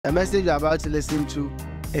The message you're about to listen to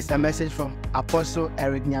is a message from Apostle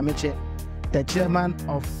Eric Nyamekye, the chairman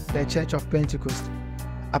of the Church of Pentecost.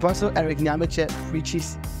 Apostle Eric Nyamekye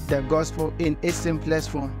preaches the gospel in its simplest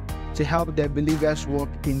form to help the believers walk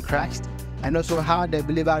in Christ and also how the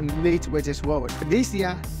believer relates with his word. This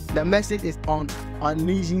year, the message is on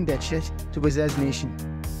unleashing the church to possess nation.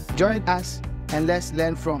 Join us and let's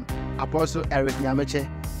learn from Apostle Eric Nyamekye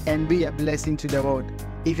and be a blessing to the world.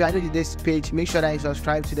 If you are new to this page, make sure that you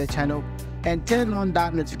subscribe to the channel and turn on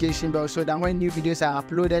that notification bell so that when new videos are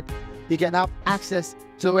uploaded, you can have access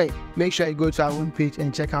to it. Make sure you go to our homepage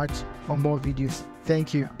and check out for more videos.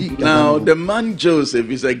 Thank you. Now, the man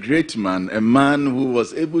Joseph is a great man, a man who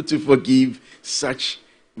was able to forgive such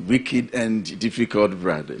wicked and difficult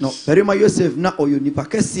brothers. No, very much Joseph na oyonipa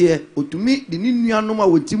kese otumi de ni nuanom a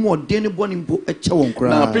wotimu ode ne bone mpo eche won kra.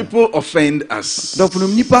 Now people offend us. Now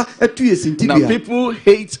people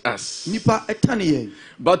hate us. Nipa etane yen.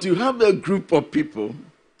 But you have a group of people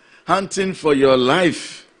hunting for your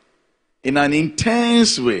life in an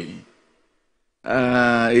intense way.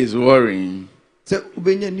 Is worrying. Se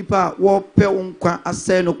ubenya nipa wo pe wonkwa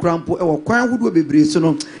asɛ no krampo e wo kwan hodo bebre so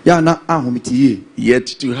no ya na ahomitiye. Yet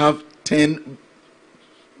to have 10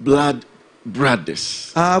 blood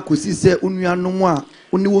brothers kosi se unuanom a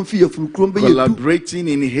oni won fi yafuru krom be collaborating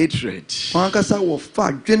in hatred ankasa wo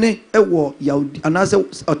fa dwene e wo yaudi anase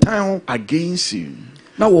otan ho against you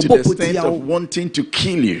na wo to the extent of wanting to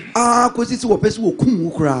kill you. Kosi se wo pese wo kum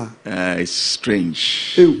wo kra. It's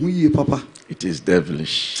strange. Huye papa. It is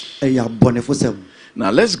devilish.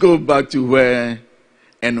 Now let's go back to where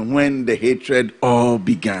and when the hatred all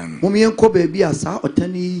began. And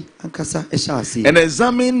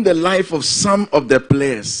examine the life of some of the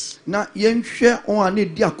players. You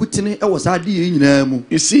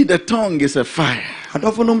see, the tongue is a fire.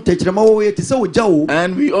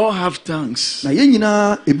 And we all have tongues.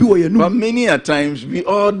 But many a times we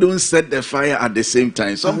all don't set the fire at the same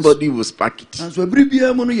time. Somebody will spark it. So we need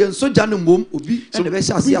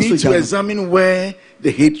to examine where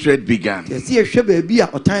the hatred began. Now,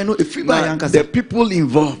 the people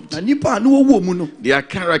involved, their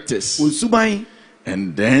characters.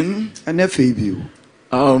 And then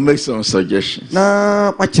I'll make some suggestions.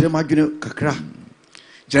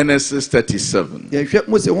 Genesis 37.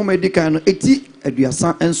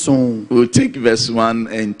 We'll take verse 1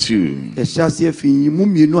 and 2.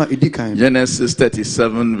 Genesis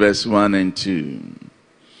 37, verse 1 and 2.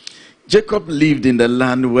 Jacob lived in the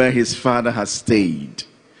land where his father had stayed,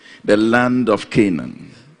 the land of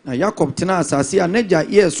Canaan. This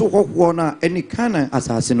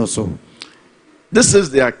is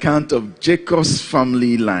the account of Jacob's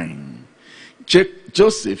family line.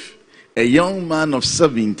 Joseph, a young man of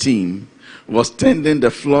 17, was tending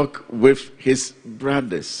the flock with his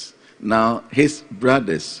brothers. Now, his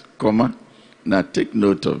brothers, now take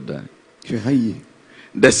note of that.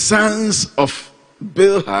 The sons of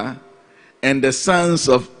Bilhah and the sons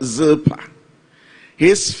of Zilpah,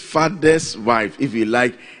 his father's wife, if you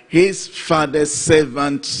like, his father's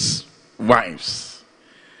servants' wives.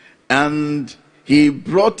 And he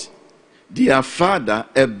brought their father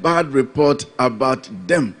a bad report about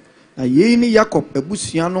them. Jacob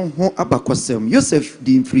ebusuano ho abakwasem Joseph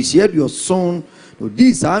di mfirihia dio son no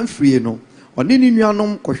di sa mfrie no one ni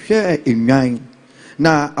nuanom kohwe enwan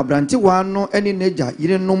na abrante wa no ene neja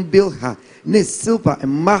yirenom Bilha ne Silpa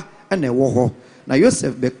emma ene wo ho na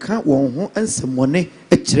Joseph beka won ho ensemone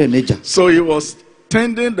ekire neja. So he was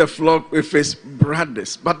tending the flock with his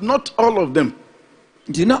brothers, but not all of them.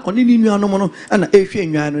 He was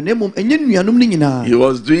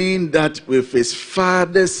doing that with his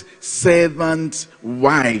father's servants'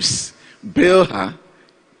 wives. Bilhah,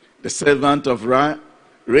 the servant of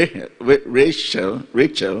Rachel,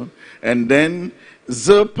 and then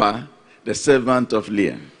Zilpah, the servant of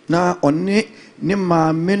Leah.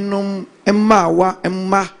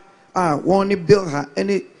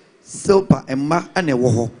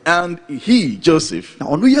 And he, Joseph,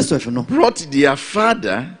 brought their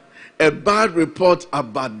father a bad report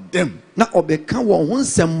about them.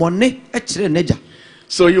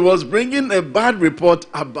 So he was bringing a bad report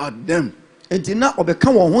about them.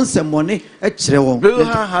 Bilhah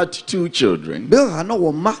had 2 children.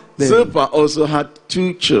 Zilpah also had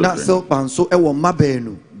 2 children.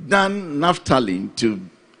 Dan, Naphtali to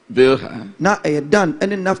Bilhah.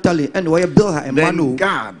 Then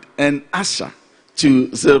Gad and Asher to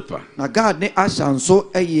Zilpah.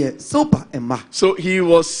 So he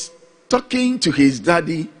was talking to his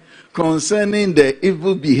daddy concerning the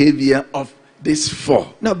evil behavior of these 4.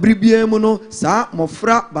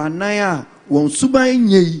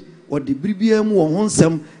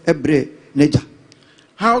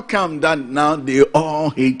 how come that now they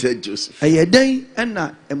all hated Joseph?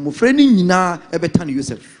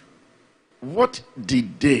 What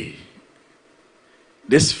did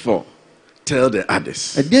these four tell the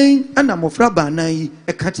others?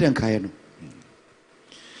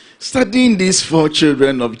 Studying these four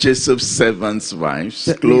children of Joseph's servants' wives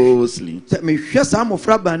closely, now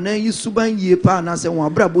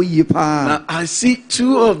I see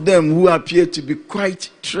two of them who appear to be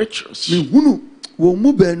quite treacherous.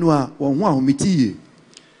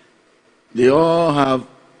 They all have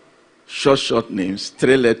short names,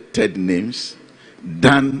 three-lettered names,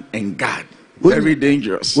 Dan and Gad. Very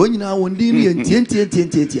dangerous. Dan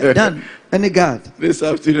and Gad. This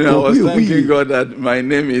afternoon I was thanking God that my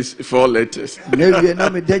name is 4 letters. But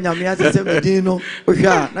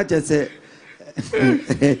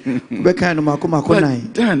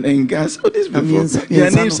Dan and Gad, so these people, their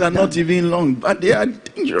names are not even long, but they are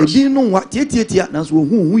dangerous.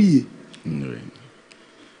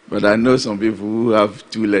 But I know some people who have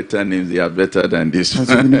 2-letter names, they are better than this one.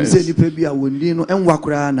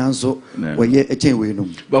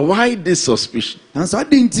 But why this suspicion? You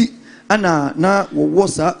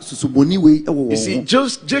see,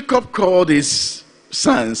 just Jacob called his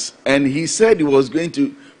sons and he said he was going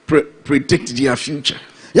to predict their future.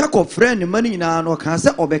 But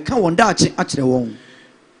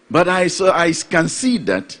I can see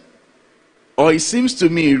that, or it seems to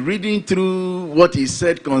me, reading through what he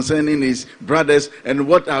said concerning his brothers and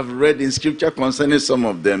what I've read in scripture concerning some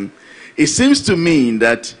of them, it seems to me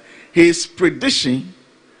that his prediction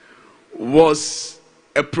was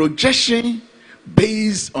a projection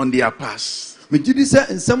based on their past. At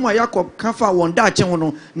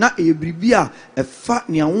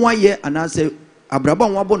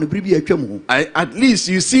least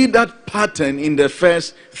you see that pattern in the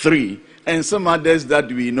first 3, and some others that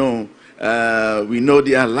we know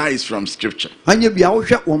their lies from scripture. So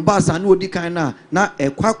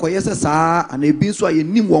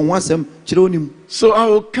I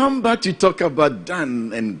will come back to talk about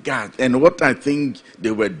Dan and Gad and what I think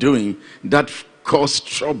they were doing that caused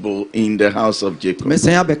trouble in the house of Jacob. But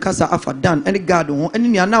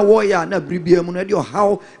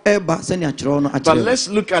let's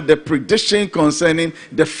look at the prediction concerning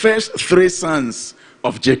the first 3 sons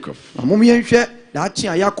of Jacob. So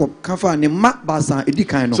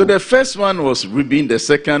the first one was Reuben, the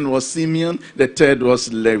second was Simeon, the third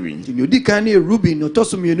was Levi.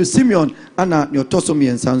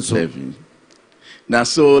 Now,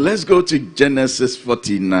 so let's go to Genesis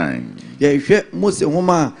 49.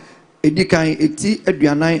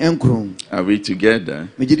 Are we together?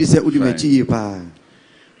 Fine.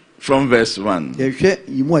 From verse 1.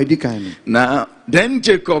 Now, then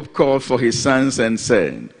Jacob called for his sons and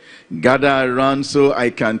said, gather around so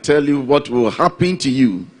I can tell you what will happen to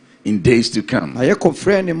you in days to come.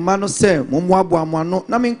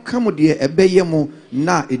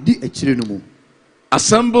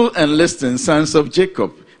 Assemble and listen, sons of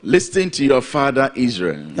Jacob. Listen to your father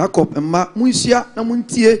Israel. Now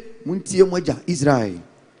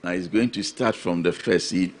he's going to start from the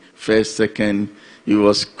first, second. He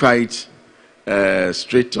was quite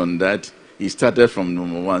straight on that. He started from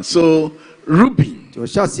number 1. So, Reuben,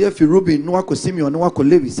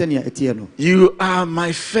 you are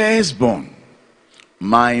my firstborn,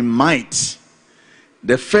 my might,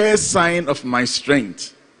 the first sign of my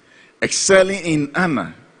strength, excelling in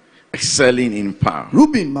honor, excelling in power.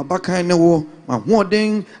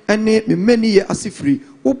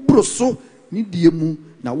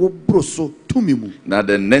 Now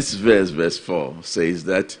the next verse, verse 4, says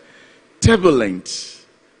that turbulent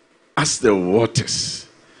as the waters,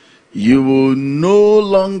 you will no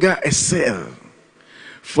longer excel,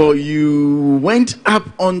 for you went up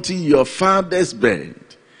unto your father's bed,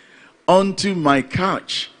 unto my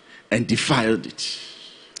couch, and defiled it.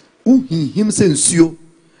 You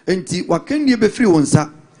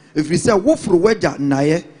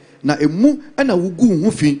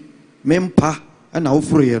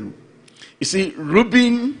see,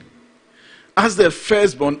 Reuben, as the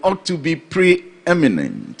firstborn, ought to be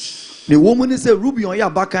preeminent.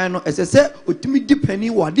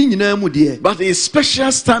 But his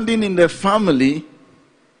special standing in the family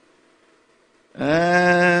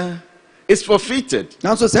is forfeited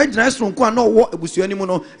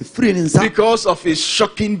because of his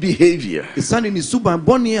shocking behavior with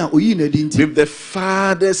the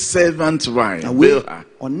father's servant wife,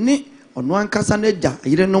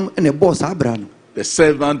 the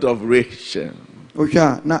servant of Rachel.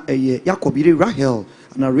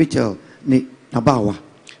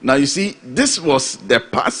 Now you see, this was the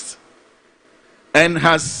past and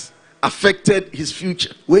has affected his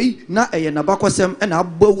future.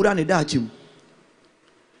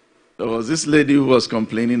 There was this lady who was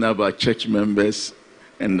complaining about church members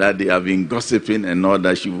and that they have been gossiping and all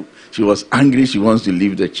that. She was angry. She wants to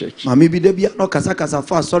leave the church.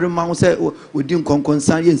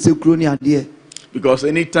 Because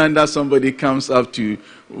anytime that somebody comes up to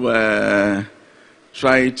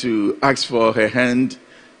try to ask for her hand,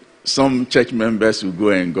 some church members will go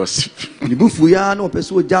and gossip.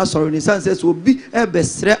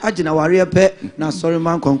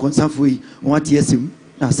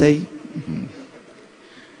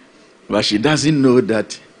 But she doesn't know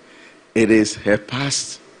that it is her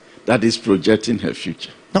past that is projecting her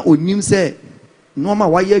future.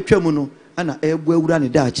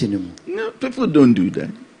 No, people don't do that.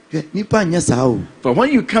 But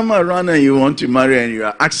when you come around and you want to marry and you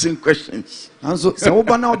are asking questions, there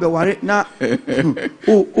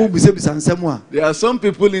are some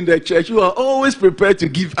people in the church who are always prepared to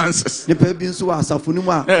give answers. When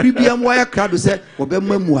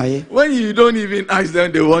you don't even ask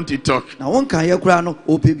them, they want to talk. Now, if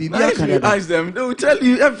you ask them, they will tell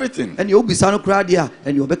you everything.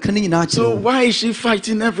 So why is she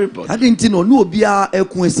fighting everybody?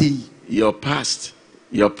 Your past,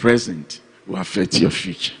 your present will affect your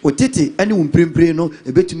future.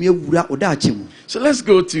 So let's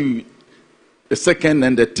go to the second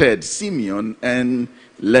and the third, Simeon and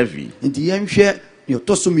Levi.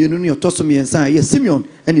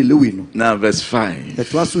 Now verse 5.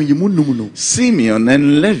 Simeon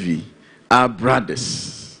and Levi are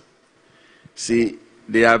brothers. See,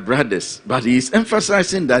 they are brothers, but he is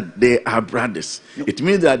emphasizing that they are brothers. It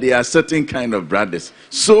means that they are certain kind of brothers,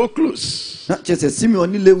 so close. Then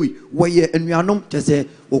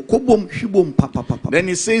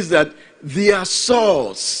he says that their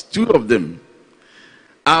swords, two of them,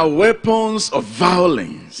 are weapons of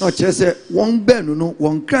violence. Let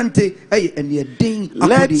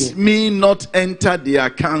me not enter their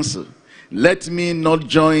council. Let me not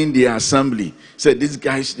join the assembly. Said these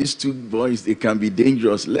guys, these two boys, they can be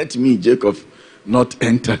dangerous. Let me, Jacob, not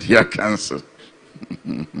enter their council.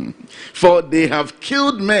 For they have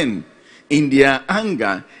killed men in their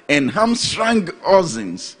anger and hamstrung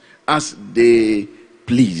oxen as they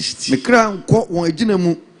pleased.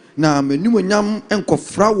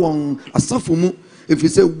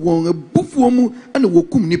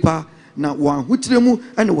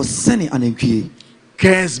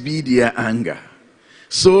 Cursed be their anger,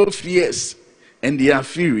 so fierce, and their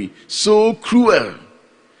fury, so cruel.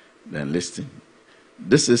 Then listen,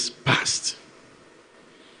 this is past.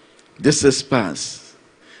 This is past.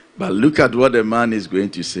 But look at what the man is going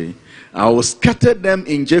to say. I will scatter them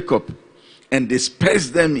in Jacob and disperse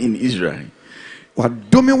them in Israel.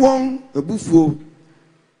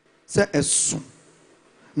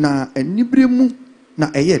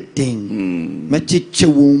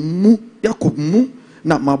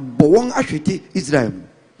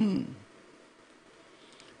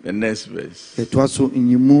 The next verse.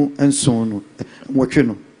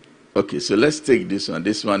 Okay, so let's take this one.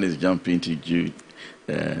 This one is jumping to Jude.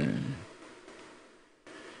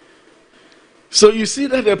 So you see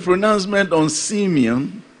that the pronouncement on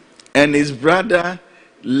Simeon and his brother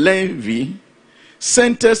Levi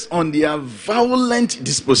centers on their violent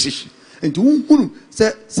disposition. And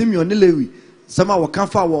Simeon and Levi. See,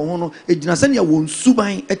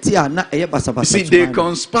 they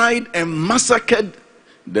conspired and massacred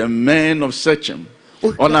the men of Shechem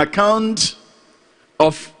on account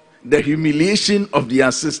of the humiliation of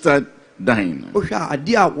their sister Dinah. Now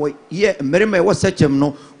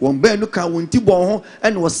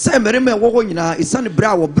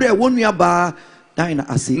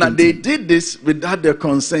they did this without the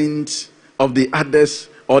consent of the others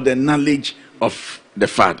or the knowledge of the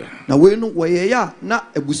father. Now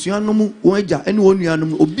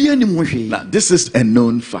this is a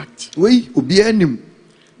known fact.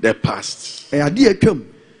 The past.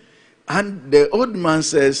 And the old man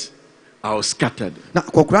says, I was scattered.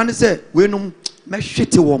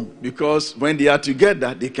 Because when they are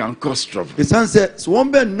together, they can cause trouble.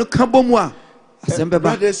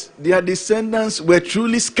 Brothers, their descendants were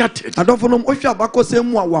truly scattered. There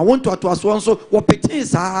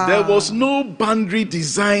was no boundary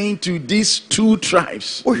designed to these two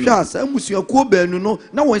tribes. No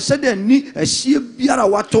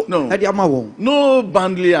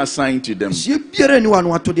boundary assigned to them.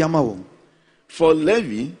 For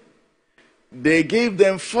Levi, they gave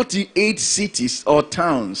them 48 cities or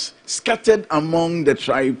towns scattered among the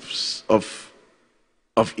tribes of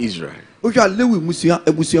of Israel. You can't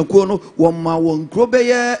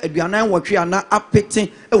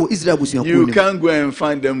go and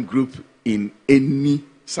find them group in any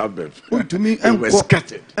suburb. They were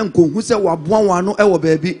scattered. And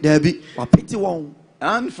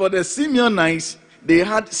for the Simeonites, they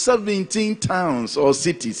had 17 towns or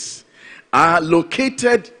cities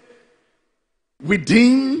located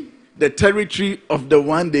within the territory of the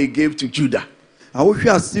one they gave to Judah.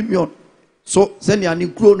 So send ya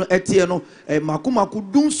nikro no etie no makumaku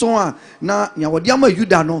dun so a na nya wode ama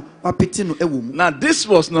Juda no apeti no ewom. Now this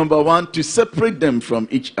was number one, to separate them from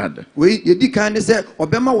each other. We yedi kan ne se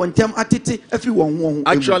obema wontem atete afiri won ho.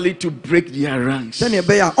 Actually to break their ranks. Send ya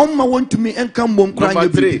be ya omma wontumi enka mbom kran Number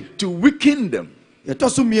three, to weaken them. Ye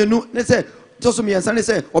toso mienu ne se toso miensa ne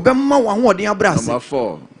se obema wo ahoden abrase. Number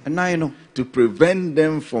four, nine no, to prevent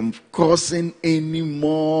them from causing any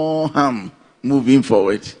more harm moving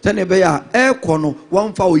forward.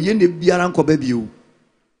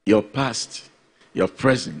 Your past, your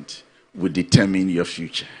present will determine your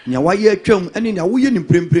future. Let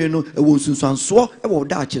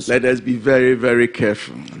us be very, very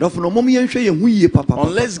careful.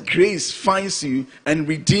 Unless grace finds you and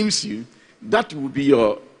redeems you, that will be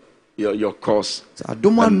your course of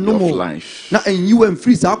life.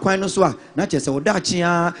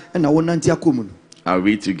 Are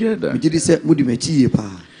we together?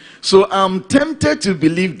 So I'm tempted to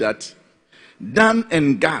believe that Dan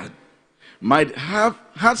and Gad might have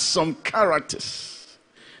had some characters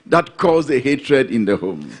that caused a hatred in the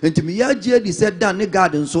home.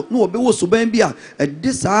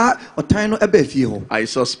 I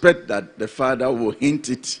suspect that the father will hint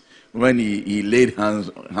it when he laid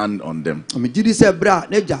hand on them.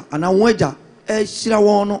 Since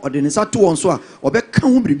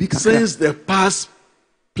the past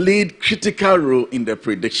played critical role in the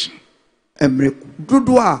prediction, I'm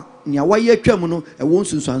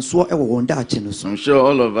sure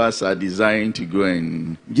all of us are desiring to go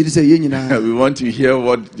and we want to hear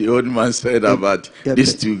what the old man said about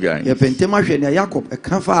these two guys. Now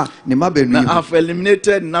I've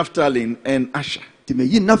eliminated Naphtali and Asher,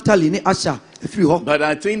 but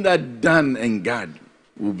I think that Dan and Gad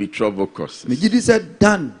will be trouble causers.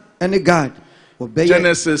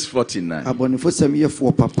 Genesis 49,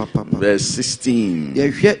 verse 16.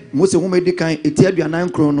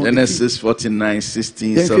 Genesis 49,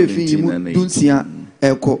 16, 17, and 18.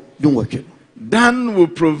 Dan will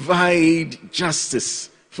provide justice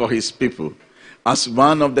for his people as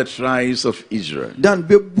one of the tribes of Israel.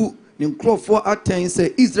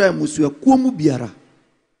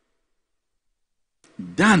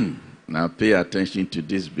 Dan, now pay attention to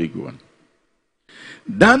this big one.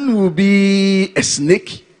 Dan will be a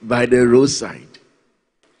snake by the roadside,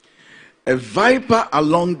 a viper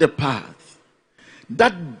along the path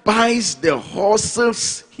that bites the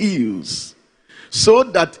horse's heels so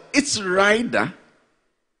that its rider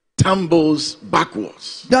tumbles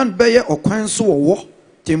backwards. Dan beye okwan so wo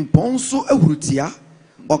timpon so ahrutia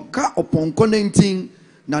oka oponko 19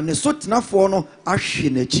 na ne so tenafo no ahwe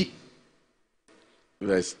nachi.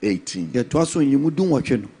 Verse 18.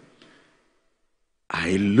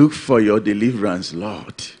 I look for your deliverance,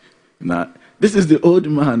 Lord. Now, this is the old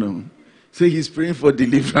man. So he's praying for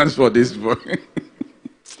deliverance for this boy.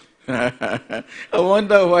 I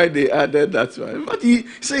wonder why they added that one. But he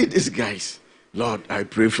said, this guys, Lord, I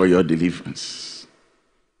pray for your deliverance.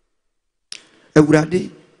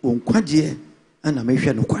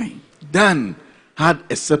 Dan had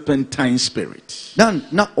a serpentine spirit.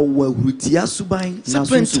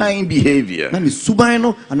 Serpentine behavior.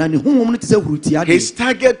 His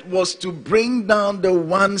target was to bring down the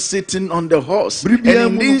one sitting on the horse. And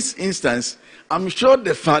in this instance, I'm sure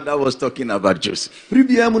the father was talking about Joseph. And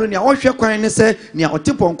he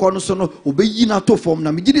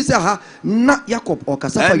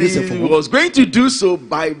was going to do so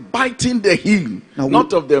by biting the heel,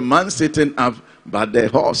 not of the man sitting up, but the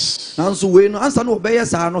horse.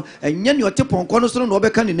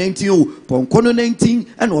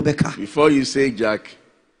 Before you say, Jack,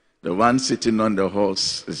 the one sitting on the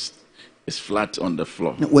horse is flat on the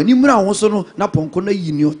floor.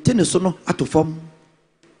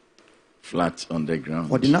 Flat on the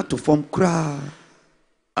ground.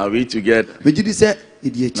 Are we together?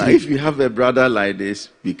 Now, if you have a brother like this,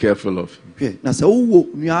 be careful of him.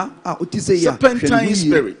 Serpentine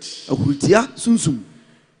spirit.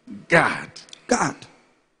 God.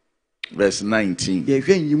 Verse 19.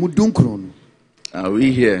 Are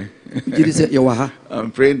we here?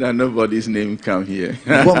 I'm praying that nobody's name come here.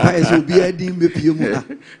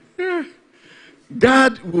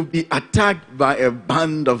 God will be attacked by a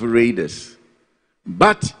band of raiders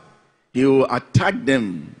but he will attack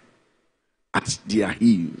them at their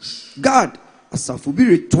heels. God asafu bi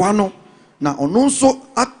retwa no na ono nso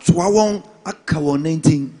atoa won aka won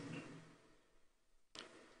 19.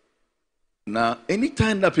 Now,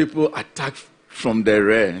 anytime that people attack from the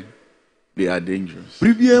rear, they are dangerous.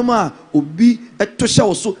 Pribiema obi etosha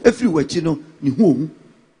wo so efiri wachi no ni hu.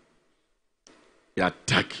 They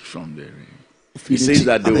attack from the rear. He says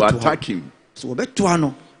that they will attack him, so obetoa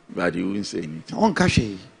no, but he won't say anything. on ka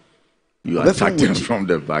hwe. You attack them from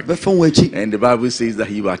the back. And the Bible says that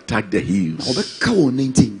he will attack the heels. Obeka won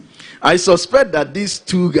 19. I suspect that these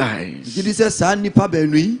two guys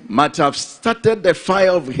might have started the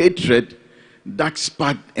fire of hatred that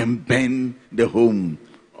sparked and burned the home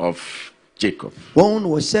of Jacob.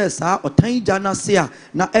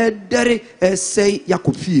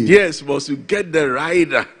 Yes, was to get the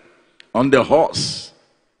rider on the horse.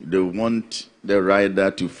 They want the rider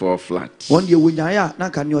to fall flat. See,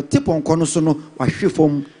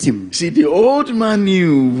 the old man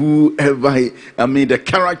knew the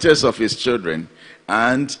characters of his children,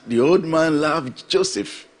 and the old man loved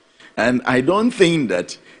Joseph. And I don't think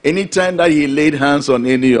that anytime that he laid hands on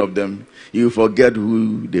any of them, he would forget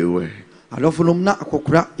who they were. Now,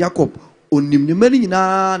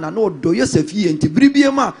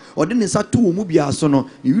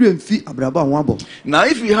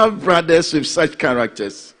 if you have brothers with such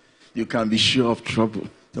characters, you can be sure of trouble.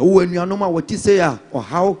 So,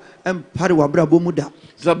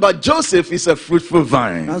 but Joseph is a fruitful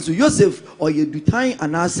vine. Now,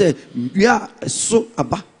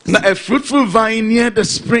 a fruitful vine near the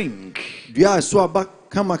spring,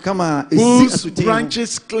 whose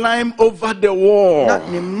branches climb over the wall.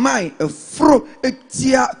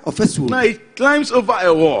 Now it climbs over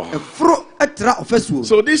a wall.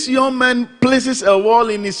 So this young man places a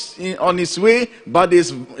wall on his way, but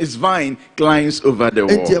his vine climbs over the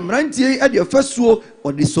wall.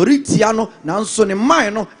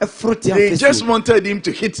 They just wanted him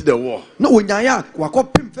to hit the wall. We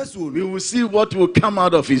will see what will come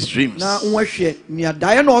out of his dreams.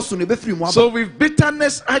 So with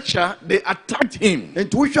bitterness, they attacked him.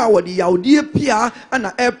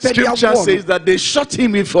 Scripture says that they shot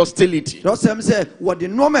him with hostility.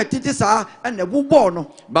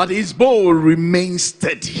 But his bow remains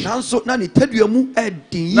steady. Now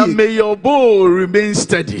may your bow remain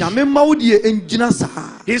steady.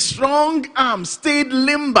 His strong arm stayed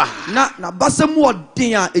limber.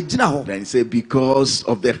 Then he said, because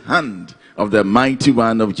of the hand of the mighty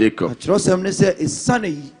one of Jacob. Because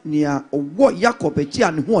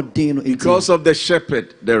of the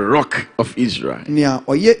shepherd, the rock of Israel.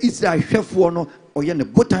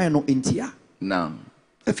 Now,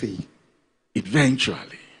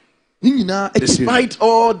 eventually, despite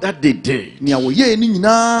all that they did,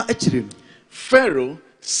 Pharaoh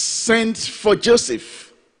sent for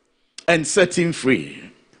Joseph and set him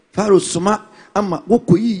free. Now,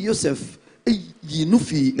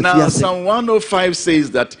 Psalm 105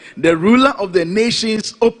 says that the ruler of the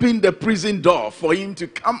nations opened the prison door for him to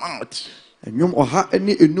come out. Now,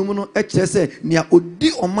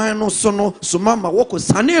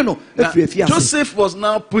 Joseph was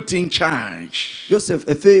now put in charge of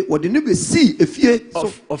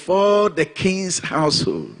all the king's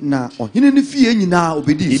household.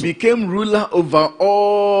 He became ruler over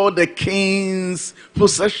all the king's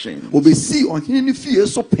possessions.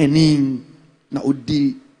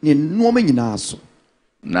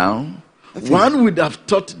 Now, one would have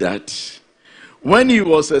thought that when he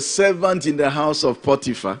was a servant in the house of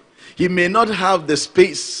Potiphar, he may not have the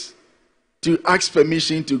space to ask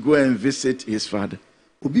permission to go and visit his father.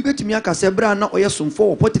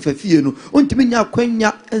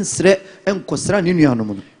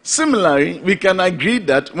 Similarly, we can agree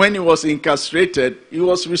that when he was incarcerated, he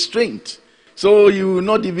was restrained. So you will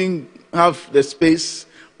not even have the space,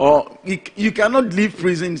 or you cannot leave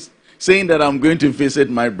prison saying that I'm going to visit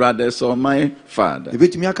my brothers or my father.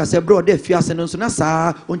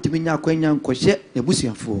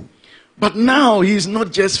 But now he is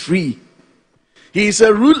not just free. He is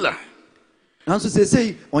a ruler. Now he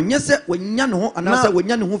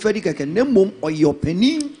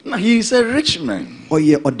is a rich man.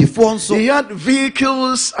 He had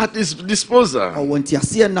vehicles at his disposal.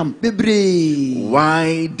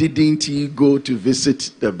 Why didn't he go to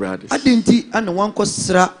visit the brothers? At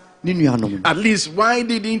least, why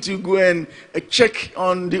didn't you go and check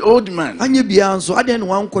on the old man?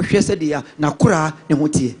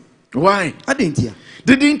 Why?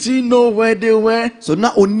 Didn't he know where they were? Do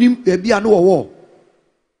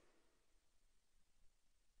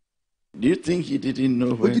you think he didn't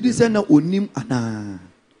know where they were?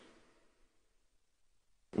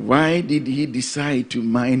 Why did he decide to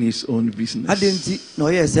mind his own business?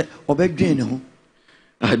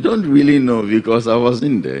 I don't really know because I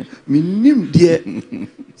wasn't there.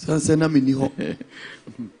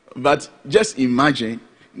 But just imagine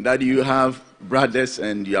that you have brothers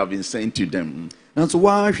and you have been saying to them.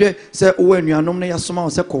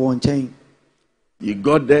 You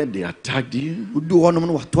got there, they attacked you.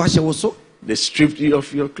 They stripped you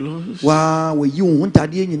of your clothes.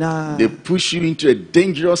 They pushed you into a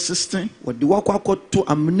dangerous system. While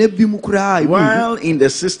in the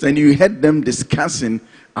system, you heard them discussing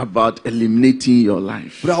about eliminating your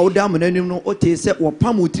life.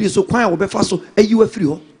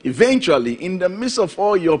 Eventually, in the midst of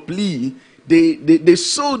all your plea, they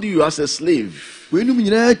sold you as a slave.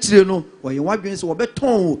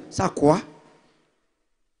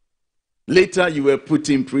 Later, you were put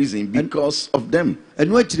in prison because of them.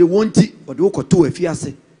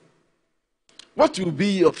 What will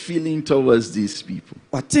be your feeling towards these people?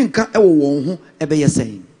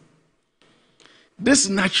 This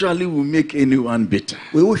naturally will make anyone bitter.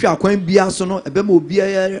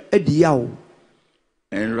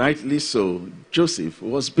 And rightly so, Joseph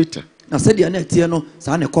was bitter. Now,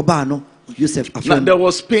 there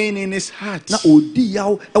was pain in his heart.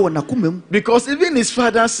 Because even his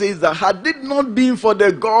father says that had it not been for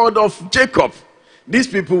the God of Jacob, these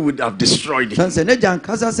people would have destroyed him.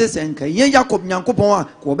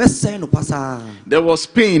 There was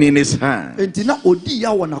pain in his heart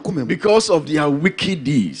because of their wicked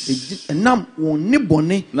deeds. Now,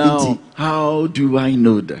 how do I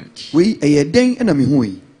know that?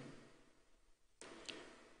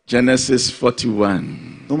 Genesis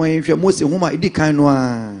 41.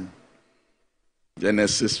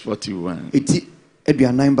 Genesis 41.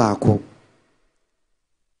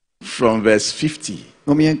 From verse 50.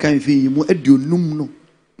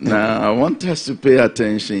 Now, I want us to pay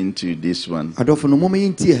attention to this one.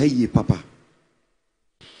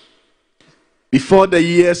 Before the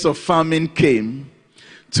years of famine came,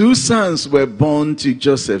 2 sons were born to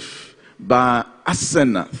Joseph by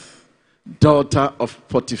Asenath, daughter of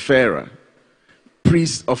Potiphera,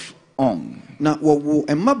 priest of On. Na wo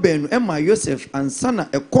emma benu emma Joseph ansana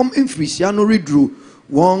ekom mfirisia no redru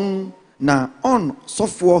won na On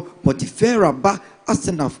sofo Potiphera ba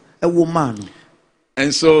Asenaf ewo man.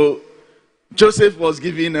 And so Joseph was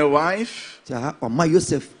given a wife.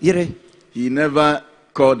 He never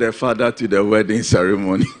called the father to the wedding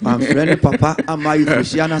ceremony.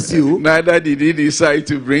 Neither did he decide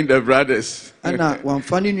to bring the brothers.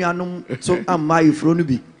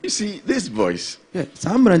 You see, these boys,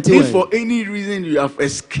 if for any reason you have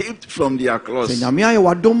escaped from their claws, I'm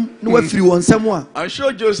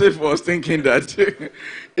sure Joseph was thinking that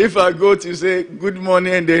if I go to say good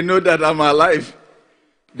morning and they know that I'm alive,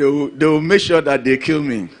 they will make sure that they kill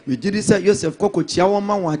me. He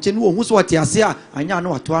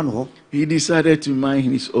decided to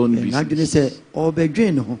mind his own business.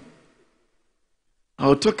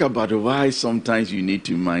 I'll talk about why sometimes you need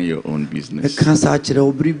to mind your own business.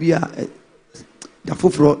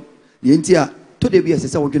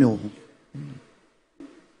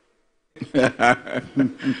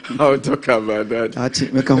 I'll talk about that.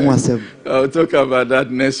 I'll talk about that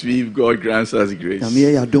next week if God grants us grace. Why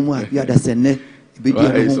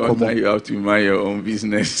sometimes you have to mind your own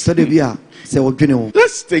business.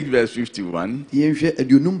 Let's take verse 51.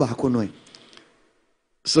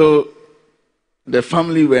 So the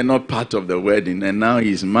family were not part of the wedding, and now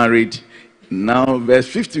he's married. Now verse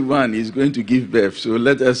 51 is going to give birth. So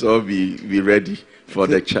let us all be ready for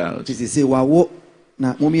the child.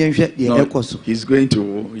 No, he's going to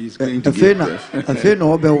give birth.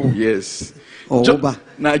 Yes.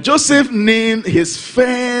 Now Joseph named his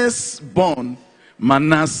firstborn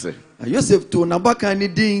Manasseh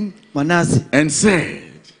and said,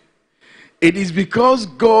 "It is because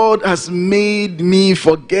God has made me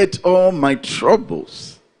forget all my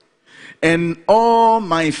troubles and all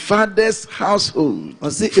my father's household."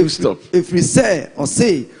 Full stop. If we say or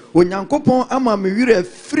say,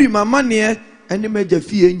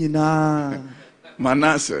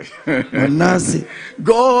 Manasseh.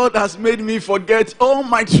 God has made me forget all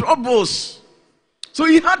my troubles. So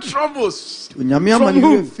he had troubles. From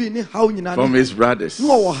who? From his brothers. Then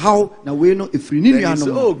he said,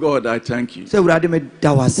 "Oh God, I thank you.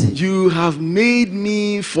 You have made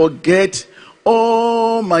me forget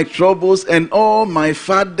all my troubles and all my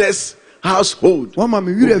father's household."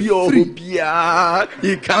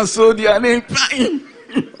 He cancelled their name.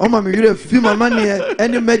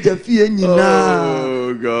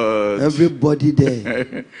 Oh God. Everybody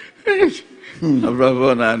there.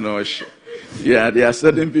 Yeah, there are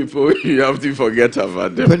certain people you have to forget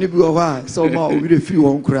about them. Pani bi wo ha so ma o wi free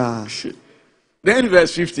won kra. Then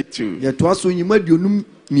verse 52. Ye to aso nyima dionum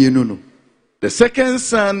mienu no. The second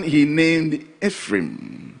son he named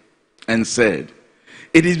Ephraim and said,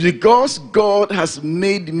 "It is because God has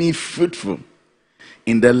made me fruitful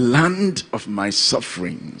in the land of my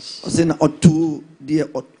sufferings." Ose na oto de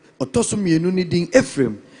otoso mienu ni din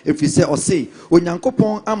Ephraim. If you say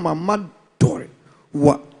Onyankopon ama madore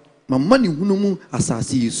wa mama ni hunu mu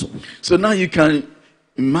asase yi so. So now you can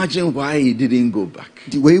imagine why he didn't go back.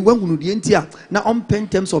 The way when hunu de ntia na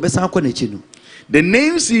ompentem so obesan akọ na chi no. The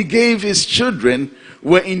names he gave his children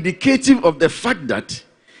were indicative of the fact that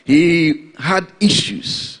he had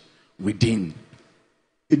issues within.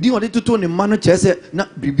 But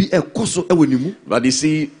you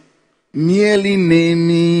see, merely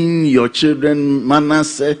naming your children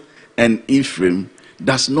Manasseh and Ephraim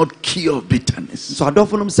does not cure bitterness. So I don't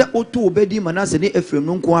say Manasseh and Ephraim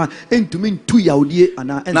now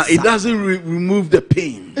it doesn't remove the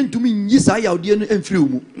pain.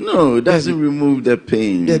 No, it doesn't remove the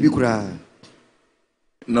pain.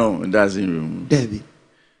 No, it doesn't remove.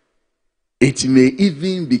 It may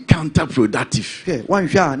even be counterproductive.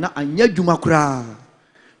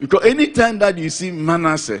 Because anytime that you see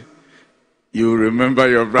Manasseh, you remember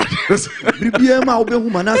your brothers.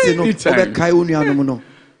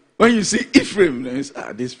 When you see Ephraim, you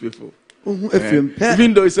say, these people.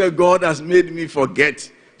 Even though he said, God has made me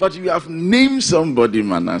forget, but you have named somebody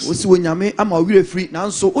Manasseh.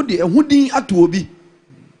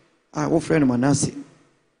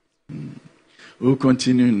 We'll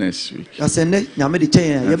continue next week. I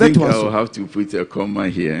think I'll have to put a comma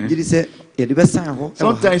here.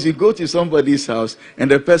 Sometimes you go to somebody's house and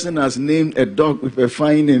the person has named a dog with a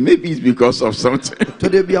fine name. Maybe it's because of something.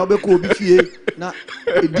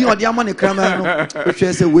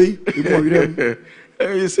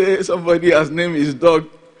 You say somebody has named his dog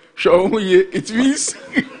Shawuye, it means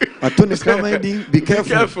be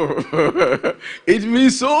careful. It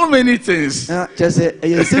means so many things. Maybe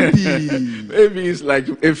it's like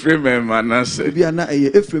Ephraim and Manasseh. Yeah,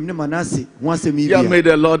 may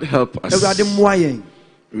the Lord help us.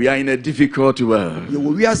 We are in a difficult world,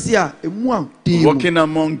 walking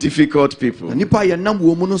among difficult people.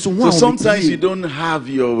 So sometimes you don't have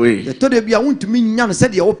your way,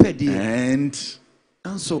 and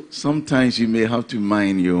so sometimes you may have to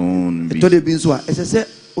mind your own business.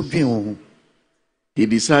 He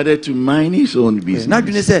decided to mind his own business.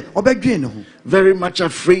 Very much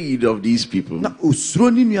afraid of these people.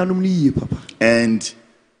 And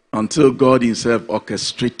until God himself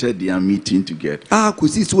orchestrated their meeting together.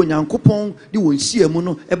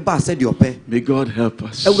 May God help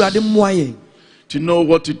us to know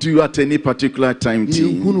what to do at any particular time.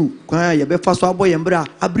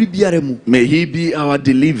 May he be our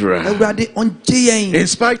deliverer. In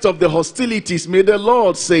spite of the hostilities, may the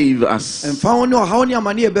Lord save us. May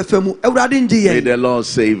the Lord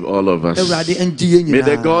save all of us. May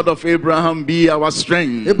the God of Abraham be our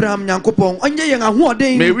strength.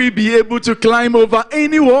 May we be able to climb over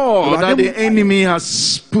any wall that the enemy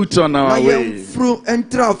has put on our way.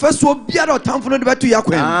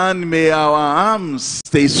 And may our arms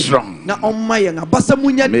stay strong. May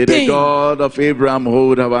the God of Abraham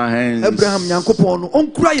hold our hands. In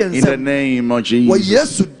the name of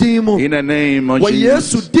Jesus. In the name of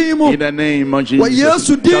Jesus. In the name of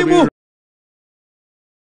Jesus.